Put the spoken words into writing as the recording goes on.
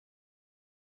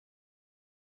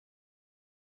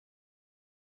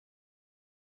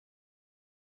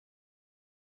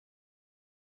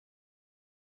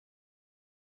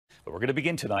But we're going to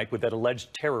begin tonight with that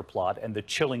alleged terror plot and the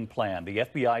chilling plan. The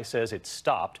FBI says it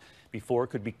stopped before it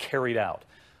could be carried out.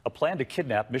 A plan to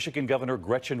kidnap Michigan Governor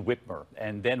Gretchen Whitmer,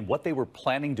 and then what they were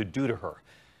planning to do to her.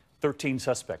 13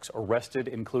 suspects arrested,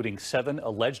 including 7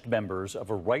 alleged members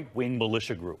of a right-wing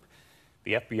militia group.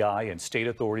 The FBI and state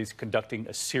authorities conducting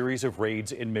a series of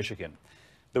raids in Michigan.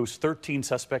 Those 13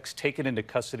 suspects taken into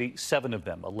custody, 7 of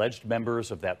them alleged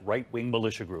members of that right-wing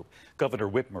militia group. Governor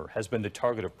Whitmer has been the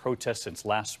target of protests since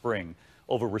last spring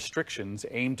over restrictions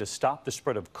aimed to stop the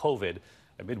spread of COVID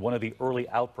amid one of the early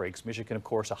outbreaks. Michigan, of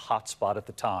course, a hot spot at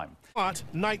the time. Not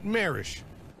nightmarish.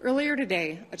 Earlier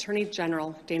today, Attorney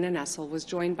General Dana Nessel was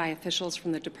joined by officials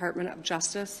from the Department of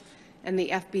Justice and the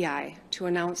FBI to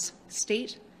announce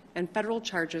state and federal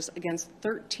charges against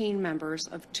 13 members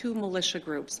of 2 militia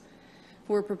groups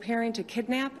who were preparing to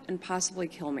kidnap and possibly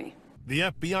kill me. The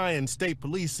FBI and state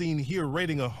police seen here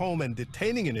raiding a home and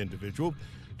detaining an individual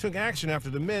took action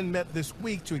after the men met this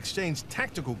week to exchange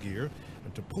tactical gear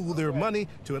and to pool their money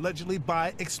to allegedly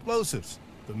buy explosives.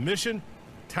 The mission?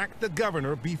 Attack the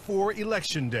governor before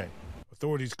Election Day.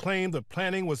 Authorities claim the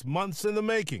planning was months in the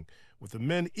making, with the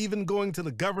men even going to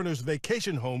the governor's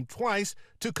vacation home twice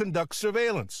to conduct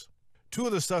surveillance. 2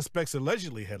 of the suspects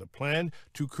allegedly had a plan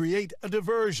to create a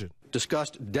diversion.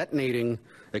 Discussed detonating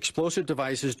explosive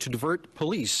devices to divert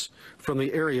police from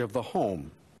the area of the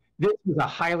home. This was a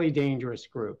highly dangerous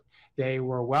group. They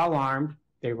were well armed,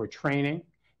 they were training,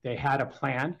 they had a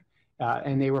plan,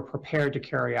 and they were prepared to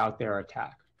carry out their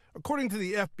attack. According to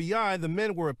the FBI, the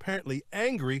men were apparently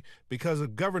angry because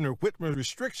of Governor Whitmer's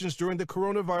restrictions during the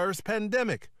coronavirus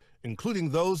pandemic, including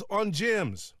those on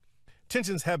gyms.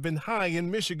 Tensions have been high in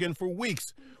Michigan for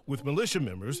weeks, with militia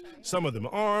members, some of them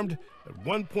armed, at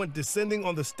one point descending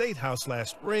on the State House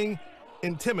last spring,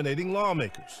 intimidating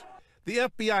lawmakers. The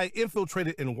FBI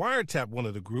infiltrated and wiretapped one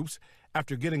of the groups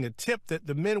after getting a tip that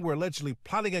the men were allegedly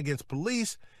plotting against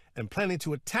police and planning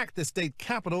to attack the state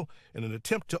capitol in an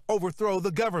attempt to overthrow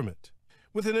the government.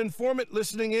 With an informant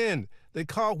listening in, they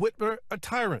call Whitmer a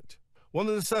tyrant. One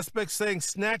of the suspects saying,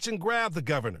 "Snatch and grab the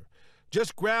governor.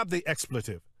 Just grab the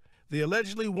expletive." They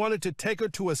allegedly wanted to take her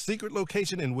to a secret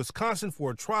location in Wisconsin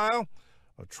for a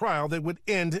trial that would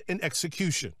end in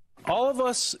execution. All of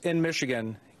us in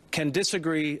Michigan can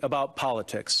disagree about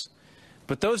politics,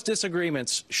 but those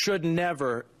disagreements should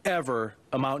never, ever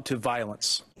amount to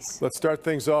violence. Let's start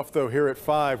things off, though, here at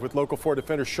 5 with Local 4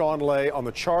 Defender Sean Lay on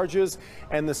the charges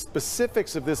and the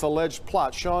specifics of this alleged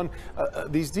plot. Sean,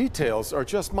 these details are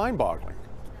just mind-boggling.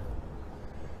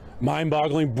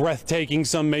 Mind-boggling, breathtaking.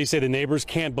 Some may say the neighbors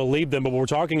can't believe them, but what we're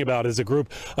talking about is a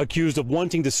group accused of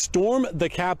wanting to storm the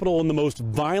Capitol in the most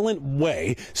violent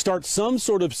way, start some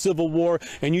sort of civil war,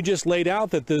 and you just laid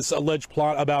out that this alleged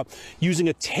plot about using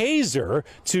a taser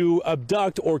to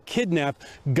abduct or kidnap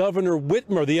Governor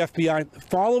Whitmer. The FBI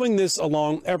following this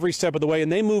along every step of the way,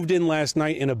 and they moved in last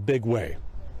night in a big way.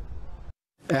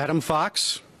 Adam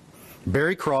Fox,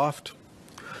 Barry Croft,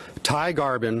 Ty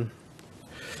Garbin,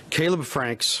 Caleb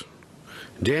Franks,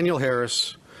 Daniel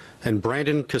Harris, and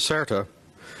Brandon Caserta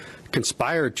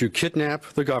conspired to kidnap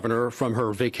the governor from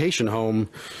her vacation home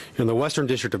in the Western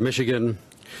District of Michigan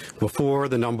before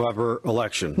the November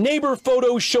election. Neighbor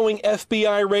photos showing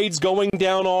FBI raids going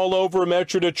down all over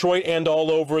Metro Detroit and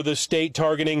all over the state,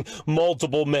 targeting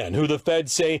multiple men who the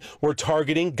feds say were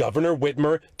targeting Governor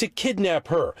Whitmer to kidnap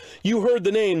her. You heard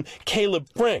the name Caleb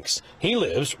Franks. He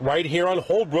lives right here on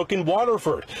Holbrook in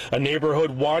Waterford. A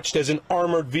neighborhood watched as an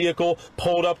armored vehicle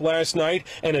pulled up last night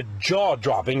and a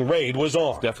jaw-dropping raid was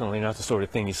on. It's definitely not the sort of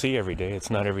thing you see every day. It's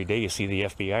not every day you see the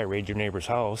FBI raid your neighbor's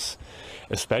house,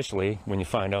 especially when you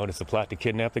find out it's a plot to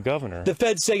kidnap the governor. The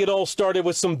feds say it all started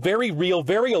with some very real,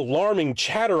 very alarming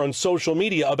chatter on social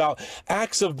media about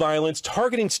acts of violence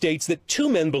targeting states that 2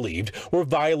 men believed were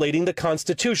violating the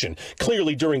Constitution,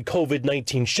 clearly during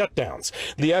COVID-19 shutdowns.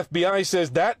 The FBI says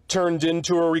that turned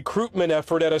into a recruitment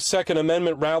effort at a Second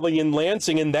Amendment rally in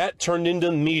Lansing, and that turned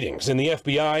into meetings. And the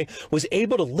FBI was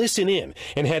able to listen in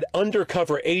and had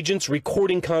undercover agents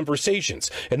recording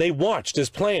conversations. And they watched as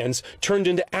plans turned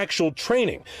into actual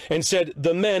training and said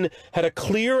the men had a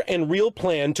clear and real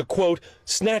plan to, quote,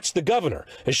 snatch the governor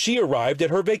as she arrived at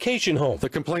her vacation home. The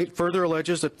complaint further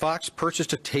alleges that Fox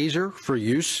purchased a taser for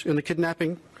use in the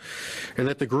kidnapping and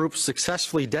that the group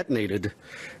successfully detonated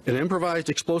an improvised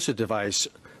explosive device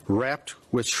wrapped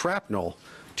with shrapnel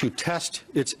to test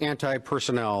its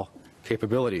anti-personnel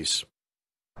capabilities.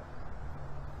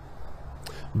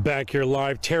 Back here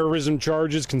live, terrorism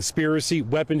charges, conspiracy,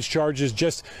 weapons charges,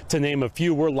 just to name a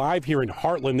few. We're live here in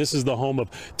Heartland. This is the home of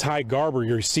Ty Garber.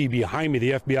 You see behind me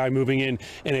the FBI moving in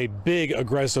a big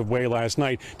aggressive way last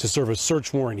night to serve a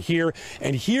search warrant here.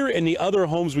 And here in the other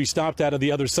homes we stopped at of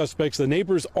the other suspects, the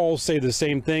neighbors all say the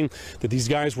same thing, that these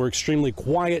guys were extremely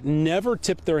quiet, never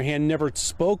tipped their hand, never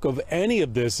spoke of any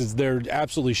of this, as they're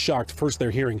absolutely shocked. First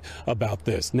they're hearing about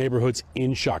this. Neighborhoods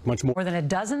in shock. Much more. More than a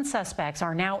dozen suspects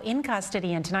are now in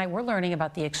custody, and tonight we're learning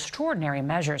about the extraordinary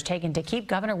measures taken to keep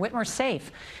Governor Whitmer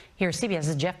safe. Here's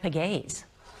CBS's Jeff Pegues.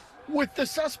 With the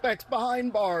suspects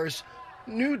behind bars,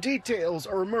 new details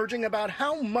are emerging about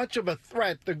how much of a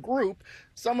threat the group,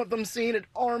 some of them seen at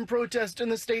armed protests in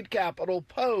the state capitol,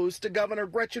 posed to Governor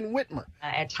Gretchen Whitmer.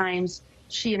 At times,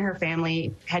 she and her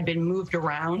family had been moved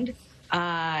around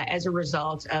as a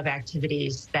result of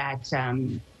activities that,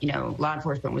 law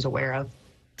enforcement was aware of.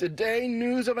 Today,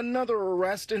 news of another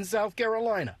arrest in South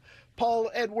Carolina. Paul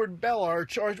Edward Bellar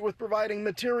charged with providing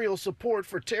material support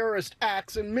for terrorist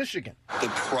acts in Michigan. The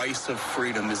price of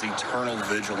freedom is eternal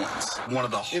vigilance.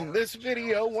 In this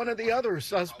video, one of the other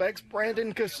suspects,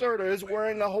 Brandon Caserta, is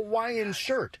wearing a Hawaiian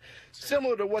shirt,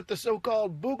 similar to what the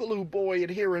so-called Boogaloo Boy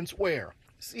adherents wear.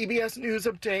 CBS News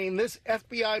obtained this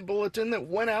FBI bulletin that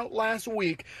went out last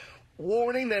week,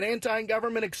 warning that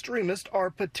anti-government extremists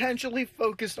are potentially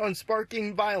focused on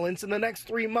sparking violence in the next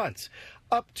 3 months,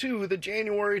 up to the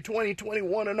January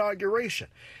 2021 inauguration,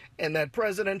 and that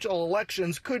presidential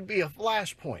elections could be a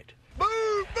flashpoint.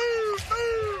 Boo, boo,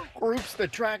 boo. Groups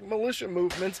that track militia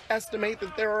movements estimate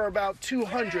that there are about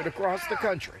 200 across the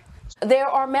country. There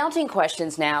are mounting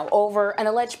questions now over an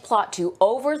alleged plot to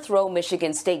overthrow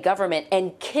Michigan state government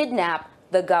and kidnap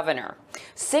the governor.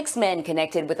 6 men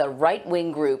connected with a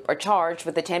right-wing group are charged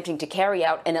with attempting to carry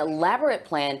out an elaborate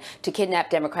plan to kidnap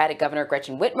Democratic Governor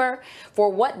Gretchen Whitmer for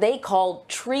what they call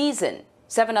treason.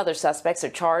 7 other suspects are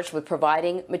charged with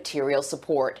providing material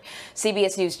support.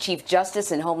 CBS News Chief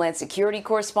Justice and Homeland Security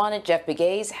correspondent Jeff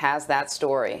Pegues has that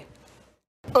story.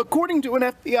 According to an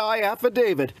FBI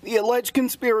affidavit, the alleged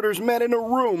conspirators met in a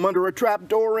room under a trap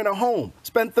door in a home,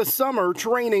 spent the summer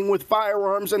training with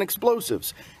firearms and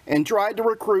explosives, and tried to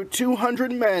recruit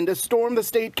 200 men to storm the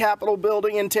state capitol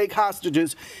building and take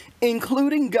hostages,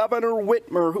 including Governor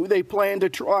Whitmer, who they planned to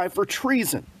try for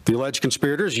treason. The alleged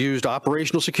conspirators used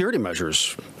operational security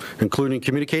measures, including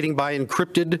communicating by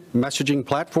encrypted messaging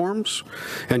platforms,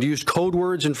 and used code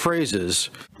words and phrases.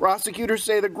 Prosecutors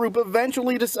say the group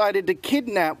eventually decided to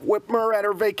kidnap Whitmer at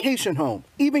her vacation home,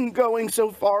 even going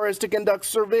so far as to conduct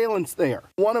surveillance there.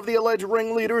 One of the alleged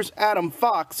ringleaders, Adam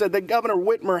Fox, said that Governor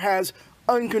Whitmer has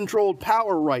uncontrolled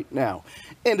power right now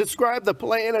and described the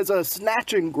plan as a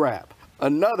snatch and grab.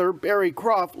 Another, Barry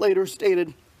Croft, later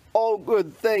stated, "All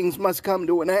good things must come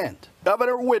to an end."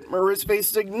 Governor Whitmer has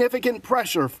faced significant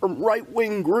pressure from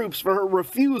right-wing groups for her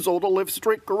refusal to lift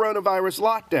strict coronavirus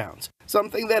lockdowns,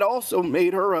 something that also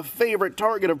made her a favorite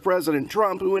target of President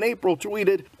Trump, who in April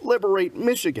tweeted, "Liberate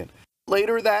Michigan."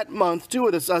 Later that month, 2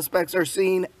 of the suspects are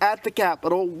seen at the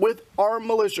Capitol with armed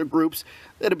militia groups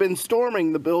that have been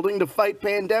storming the building to fight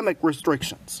pandemic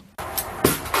restrictions.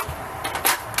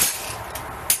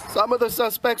 Some of the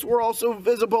suspects were also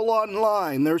visible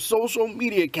online, their social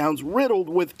media accounts riddled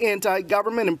with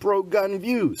anti-government and pro-gun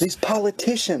views. These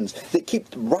politicians that keep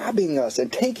robbing us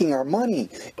and taking our money.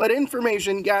 But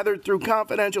information gathered through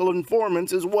confidential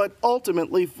informants is what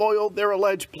ultimately foiled their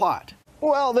alleged plot.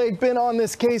 Well, they've been on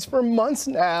this case for months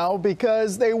now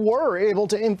because they were able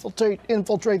to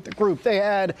infiltrate the group. They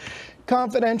had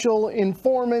confidential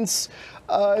informants,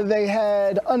 they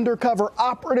had undercover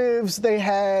operatives, they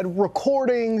had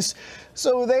recordings.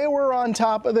 So they were on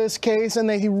top of this case, and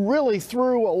they really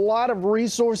threw a lot of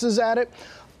resources at it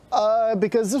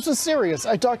because this was serious.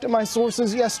 I talked to my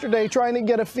sources yesterday trying to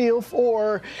get a feel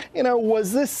for,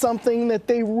 was this something that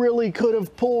they really could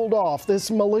have pulled off, this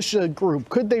militia group?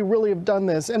 Could they really have done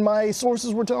this? And my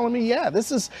sources were telling me, yeah,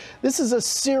 this is a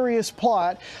serious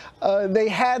plot. They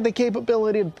had the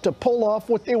capability to pull off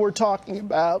what they were talking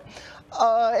about.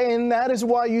 And that is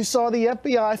why you saw the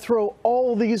FBI throw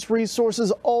all these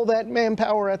resources, all that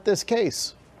manpower at this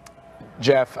case.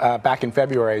 Jeff, back in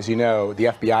February, as you know, the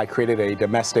FBI created a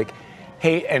domestic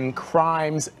hate and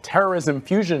crimes terrorism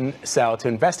fusion cell to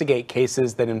investigate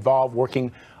cases that involve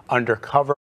working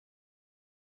undercover.